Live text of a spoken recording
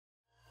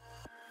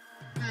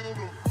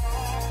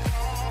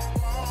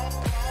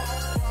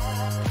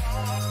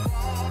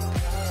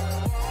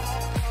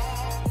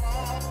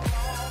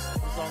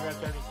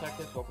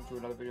welcome to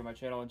another video on my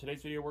channel. In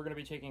today's video, we're going to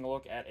be taking a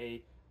look at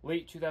a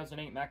late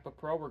 2008 MacBook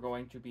Pro. We're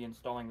going to be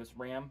installing this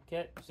RAM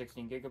kit,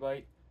 16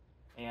 gigabyte,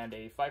 and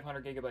a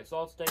 500 gigabyte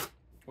solid state,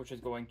 which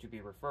is going to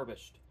be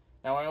refurbished.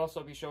 Now, I'll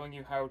also be showing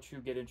you how to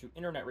get into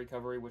internet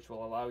recovery, which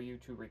will allow you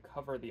to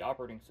recover the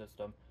operating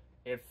system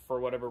if, for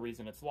whatever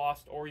reason, it's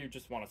lost, or you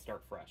just want to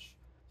start fresh.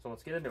 So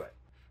let's get into it.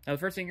 Now, the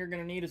first thing you're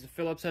going to need is a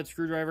Phillips head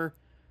screwdriver.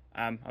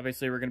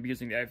 Obviously, we're going to be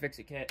using the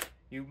iFixit kit.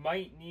 You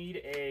might need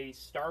a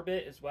star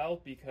bit as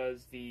well,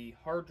 because the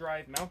hard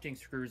drive mounting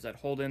screws that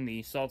hold in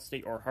the solid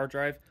state or hard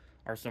drive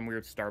are some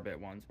weird star bit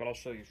ones, but I'll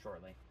show you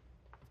shortly.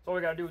 So all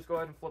we got to do is go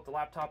ahead and flip the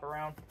laptop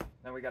around.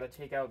 Then we got to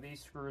take out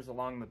these screws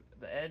along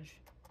the edge.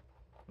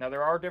 Now,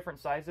 there are different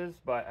sizes,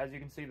 but as you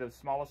can see, the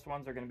smallest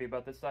ones are going to be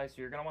about this size,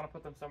 so you're going to want to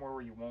put them somewhere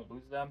where you won't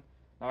lose them.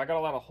 Now, I got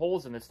a lot of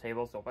holes in this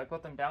table, so if I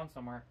put them down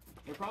somewhere,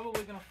 they're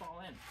probably going to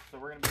fall in. So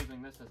we're going to be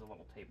using this as a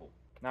little table.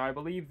 Now, I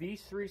believe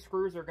these three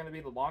screws are going to be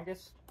the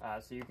longest,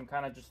 so you can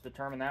kind of just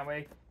determine that way.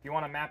 If you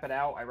want to map it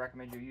out, I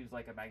recommend you use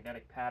like a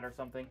magnetic pad or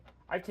something.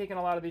 I've taken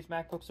a lot of these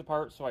MacBooks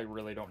apart, so I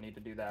really don't need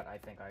to do that. I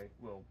think I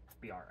will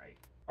be all right.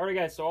 Alright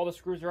guys, so all the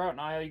screws are out.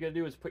 Now all you gotta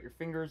do is put your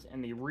fingers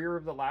in the rear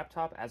of the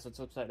laptop as it's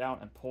upside down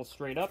and pull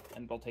straight up,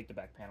 and it'll take the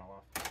back panel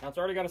off. Now it's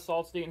already got a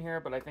solid state in here,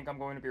 but I think I'm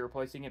going to be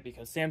replacing it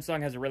because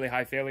Samsung has a really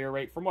high failure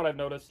rate. From what I've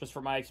noticed, just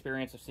from my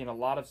experience, I've seen a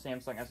lot of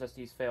Samsung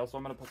SSDs fail, so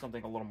I'm gonna put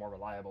something a little more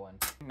reliable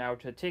in. Now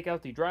to take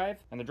out the drive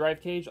and the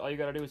drive cage, all you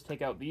gotta do is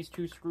take out these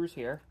two screws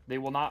here. They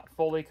will not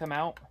fully come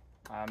out.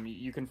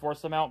 You can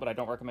force them out, but I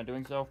don't recommend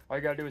doing so. All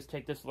you gotta do is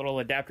take this little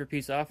adapter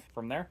piece off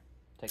from there,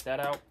 take that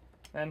out,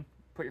 then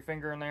put your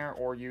finger in there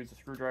or use a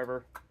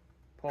screwdriver,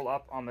 pull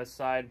up on this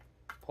side,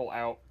 pull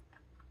out,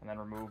 and then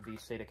remove the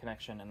SATA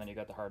connection, and then you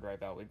got the hard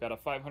drive out. We've got a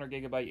 500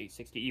 gigabyte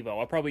 860 EVO.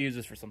 I'll probably use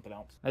this for something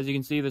else. As you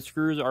can see, the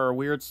screws are a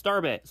weird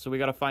star bit, so we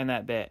gotta find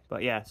that bit.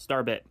 But yeah,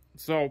 star bit.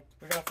 So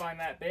we gotta find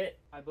that bit.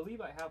 I believe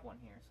I have one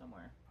here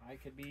somewhere.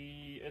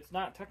 It's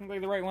not technically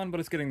the right one, but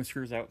it's getting the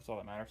screws out, so all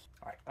that matters.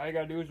 All right, all you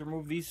gotta do is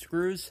remove these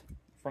screws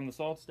from the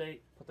solid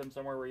state, put them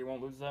somewhere where you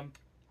won't lose them.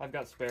 I've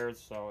got spares,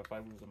 so if I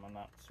lose them, I'm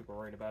not super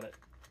worried about it.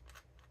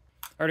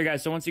 Alright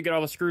guys, so once you get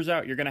all the screws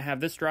out, you're going to have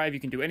this drive. You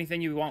can do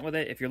anything you want with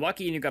it. If you're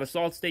lucky and you've got a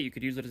solid state, you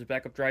could use it as a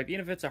backup drive,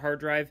 even if it's a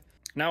hard drive.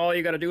 Now all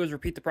you got to do is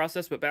repeat the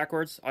process, but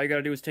backwards. All you got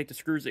to do is take the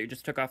screws that you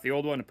just took off the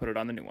old one and put it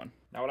on the new one.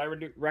 Now what I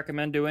would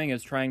recommend doing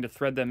is trying to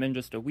thread them in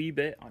just a wee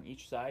bit on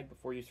each side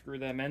before you screw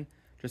them in.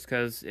 Just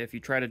because if you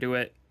try to do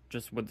it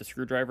just with the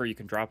screwdriver, you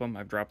can drop them.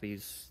 I've dropped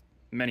these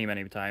many,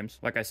 many times.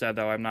 Like I said,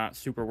 though, I'm not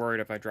super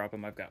worried if I drop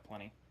them. I've got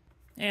plenty.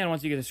 And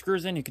once you get the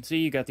screws in, you can see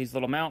you got these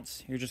little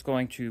mounts. You're just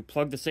going to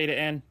plug the SATA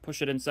in,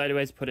 push it in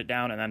sideways, put it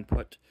down, and then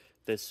put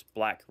this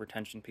black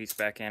retention piece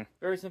back in.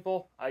 Very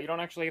simple. You don't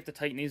actually have to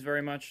tighten these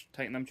very much.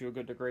 Tighten them to a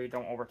good degree.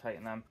 Don't over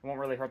tighten them. It won't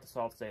really hurt the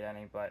solid state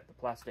any, but the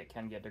plastic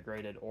can get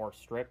degraded or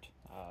stripped.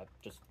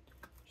 Just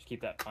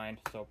keep that in mind.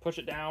 So push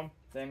it down,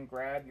 then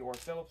grab your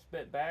Phillips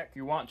bit back.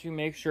 You want to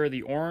make sure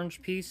the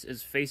orange piece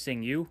is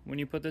facing you when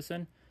you put this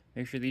in.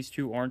 Make sure these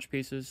two orange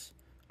pieces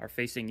are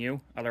facing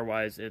you.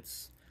 Otherwise,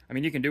 I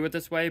mean, you can do it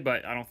this way,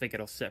 but I don't think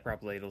it'll sit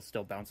properly. It'll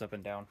still bounce up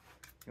and down.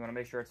 You want to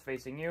make sure it's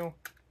facing you,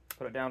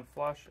 put it down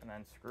flush, and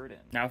then screw it in.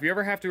 Now, if you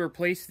ever have to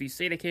replace the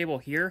SATA cable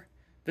here,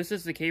 this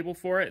is the cable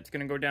for it. It's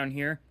going to go down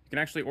here. You can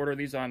actually order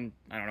these on,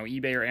 I don't know,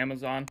 eBay or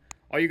Amazon.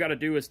 All you got to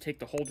do is take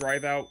the whole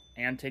drive out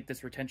and take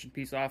this retention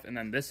piece off, and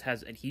then this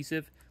has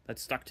adhesive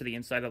that's stuck to the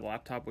inside of the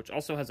laptop, which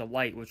also has a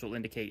light which will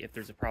indicate if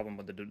there's a problem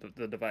with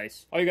the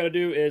device. All you got to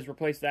do is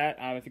replace that.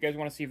 If you guys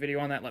want to see a video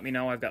on that, let me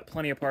know. I've got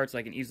plenty of parts.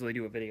 I can easily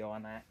do a video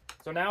on that.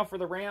 So now for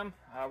the RAM,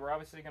 we're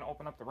obviously going to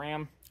open up the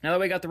RAM. Now that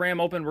we got the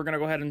RAM open, we're going to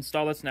go ahead and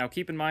install this. Now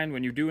keep in mind,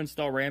 when you do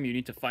install RAM, you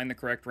need to find the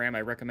correct RAM.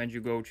 I recommend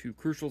you go to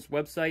Crucial's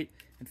website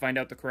and find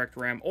out the correct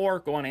RAM, or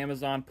go on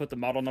Amazon, put the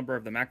model number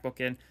of the MacBook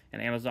in,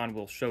 and Amazon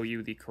will show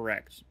you the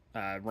correct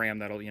RAM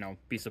that'll,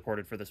 be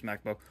supported for this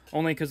MacBook.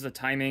 Only because the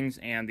timings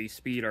and the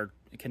speed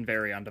can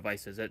vary on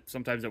devices.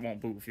 Sometimes it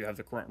won't boot if you have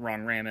the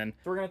wrong RAM in.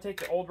 So we're going to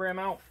take the old RAM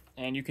out,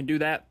 and you can do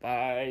that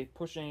by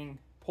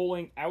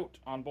pulling out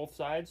on both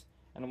sides.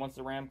 And then once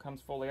the RAM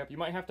comes fully up, you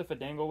might have to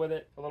finagle with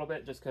it a little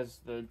bit just because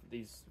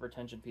these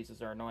retention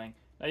pieces are annoying.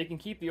 Now you can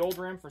keep the old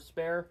RAM for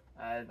spare.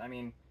 I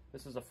mean,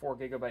 this is a 4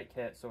 gigabyte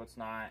kit, so it's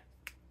not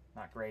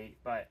great.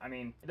 But I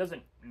mean, it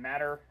doesn't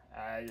matter.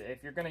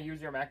 If you're going to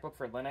use your MacBook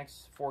for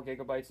Linux, 4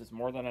 gigabytes is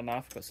more than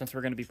enough. But since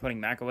we're going to be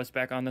putting macOS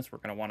back on this, we're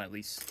going to want at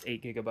least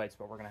 8 gigabytes,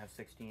 but we're going to have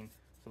 16.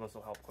 So this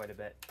will help quite a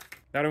bit.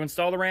 Now to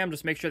install the RAM,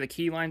 just make sure the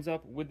key lines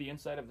up with the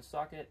inside of the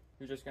socket.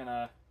 You're just going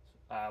to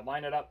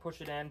line it up,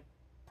 push it in,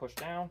 push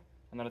down,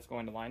 and then it's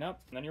going to line up,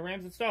 and then your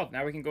RAM's installed.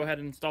 Now we can go ahead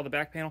and install the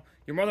back panel.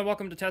 You're more than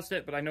welcome to test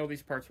it, but I know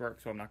these parts work,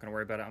 so I'm not going to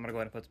worry about it. I'm going to go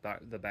ahead and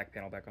put the back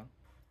panel back on.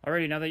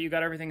 Alrighty, now that you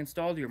got everything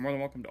installed, you're more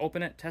than welcome to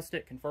open it, test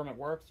it, confirm it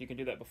works. You can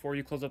do that before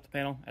you close up the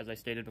panel. As I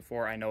stated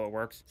before, I know it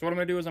works. So what I'm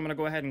going to do is I'm going to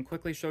go ahead and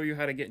quickly show you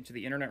how to get into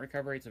the internet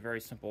recovery. It's a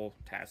very simple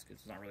task.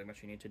 It's not really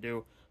much you need to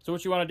do. So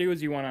what you want to do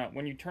is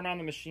when you turn on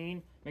the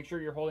machine, make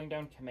sure you're holding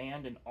down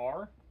Command and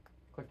R.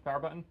 Click the power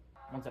button.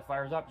 Once it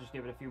fires up, just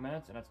give it a few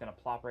minutes, and it's going to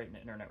plop right into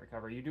internet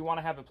recovery. You do want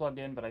to have it plugged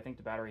in, but I think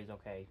the battery is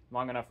okay.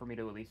 Long enough for me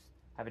to at least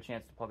have a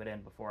chance to plug it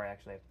in before I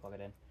actually have to plug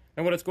it in.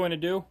 And what it's going to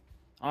do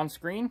on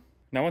screen,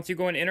 now once you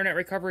go into internet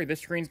recovery,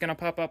 this screen's going to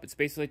pop up. It's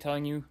basically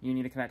telling you you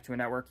need to connect to a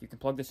network. You can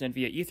plug this in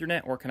via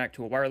Ethernet or connect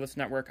to a wireless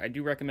network. I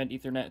do recommend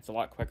Ethernet. It's a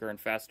lot quicker and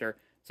faster.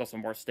 It's also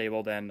more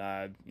stable than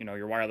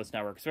your wireless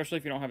network, especially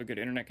if you don't have a good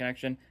internet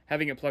connection.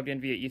 Having it plugged in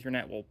via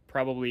Ethernet will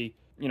probably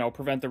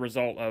prevent the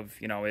result of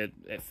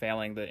it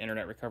failing the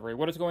internet recovery.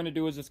 What it's going to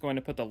do is it's going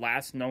to put the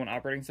last known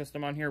operating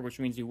system on here, which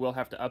means you will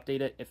have to update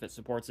it if it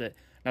supports it.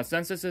 Now,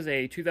 since this is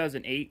a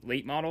 2008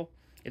 late model,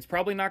 it's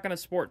probably not going to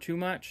support too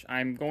much.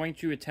 I'm going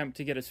to attempt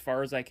to get as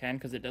far as I can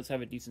because it does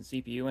have a decent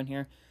CPU in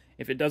here.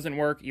 If it doesn't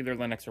work, either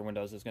Linux or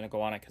Windows is going to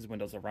go on it because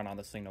Windows will run on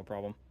this thing no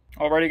problem.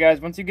 Alrighty guys,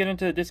 once you get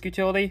into the disk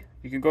utility,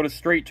 you can go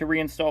straight to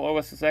reinstall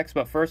OS X,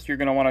 but first you're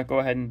going to want to go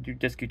ahead and do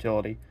disk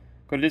utility.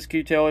 Go to disk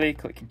utility,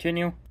 click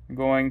continue. You're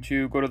going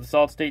to go to the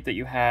solid state that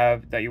you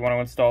have, that you want to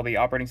install the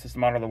operating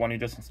system on, or the one you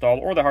just installed,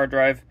 or the hard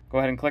drive. Go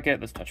ahead and click it.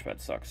 This touchpad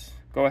sucks.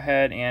 Go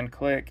ahead and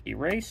click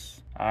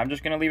erase. I'm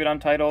just going to leave it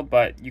untitled,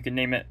 but you can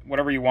name it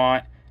whatever you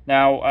want.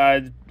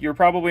 Now, you're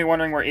probably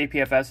wondering where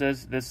APFS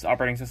is. This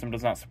operating system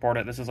does not support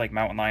it. This is like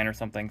Mountain Lion or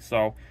something.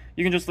 So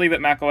you can just leave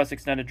it macOS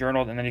Extended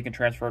Journaled, and then you can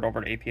transfer it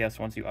over to APS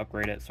once you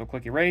upgrade it. So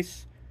click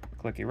erase,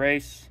 click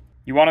erase.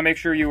 You want to make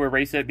sure you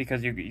erase it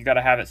because you got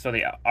to have it so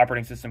the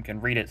operating system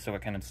can read it so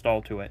it can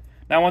install to it.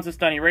 Now, once it's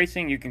done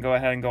erasing, you can go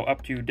ahead and go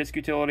up to disk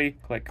utility,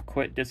 click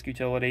quit disk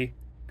utility,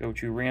 go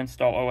to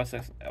reinstall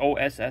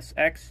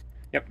OSSX.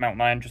 Yep, Mountain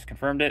Lion just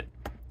confirmed it.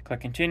 Click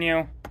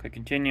continue, click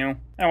continue.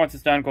 Now once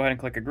it's done, go ahead and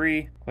click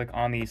agree. Click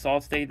on the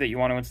solid state that you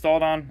want to install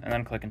it on, and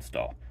then click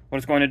install. What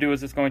it's going to do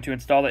is it's going to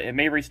install it. It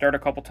may restart a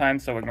couple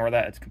times, so ignore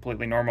that. It's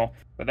completely normal.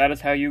 But that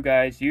is how you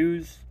guys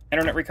use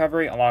internet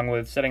recovery, along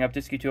with setting up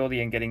disk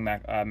utility and getting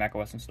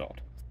macOS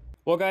installed.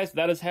 Well guys,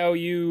 that is how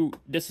you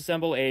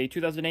disassemble a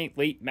 2008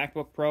 late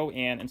MacBook Pro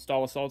and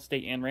install a solid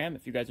state and RAM.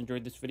 If you guys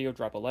enjoyed this video,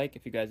 drop a like.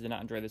 If you guys did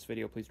not enjoy this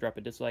video, please drop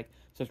a dislike.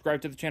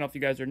 Subscribe to the channel if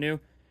you guys are new.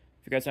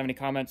 If you guys have any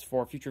comments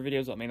for future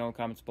videos, let me know in the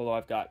comments below.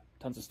 I've got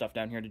tons of stuff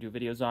down here to do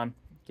videos on.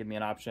 Give me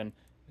an option.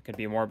 It could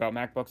be more about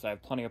MacBooks. I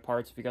have plenty of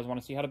parts. If you guys want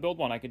to see how to build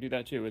one, I could do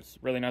that too. It's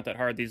really not that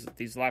hard. These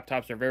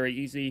laptops are very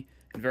easy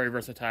and very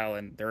versatile,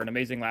 and they're an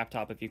amazing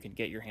laptop if you can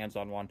get your hands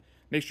on one.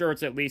 Make sure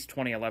it's at least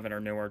 2011 or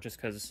newer, just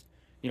because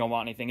you don't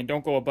want anything. And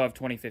don't go above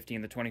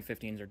 2015. The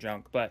 2015s are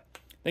junk. But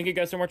thank you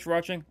guys so much for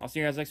watching. I'll see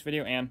you guys next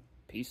video, and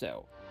peace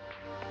out.